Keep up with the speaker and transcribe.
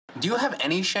Do you have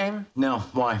any shame? No,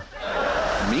 why?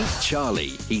 Meet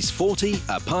Charlie. He's 40,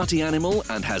 a party animal,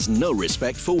 and has no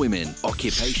respect for women.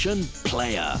 Occupation,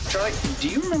 player. Charlie, do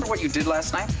you remember what you did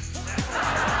last night?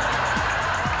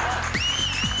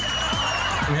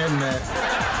 I'm hitting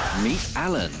that. Meet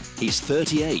Alan. He's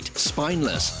 38,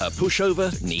 spineless, a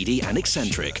pushover, needy and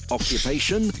eccentric.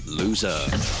 Occupation, loser.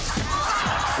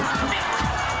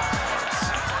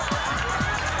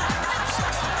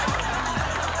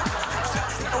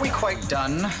 Are we quite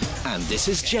done? And this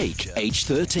is Jake, age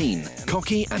 13,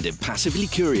 cocky and impassively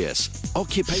curious.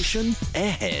 Occupation,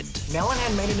 airhead. Melon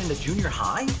hadn't made it into junior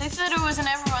high? They said it was in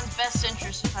everyone's best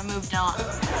interest if I moved on.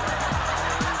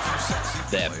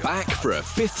 They're back for a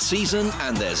 5th season,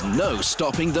 and there's no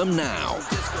stopping them now.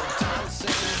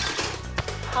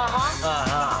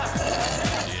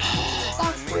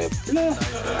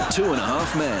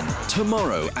 2.5 Men,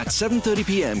 tomorrow at 7:30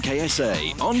 p.m.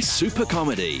 KSA on Super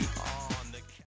Comedy.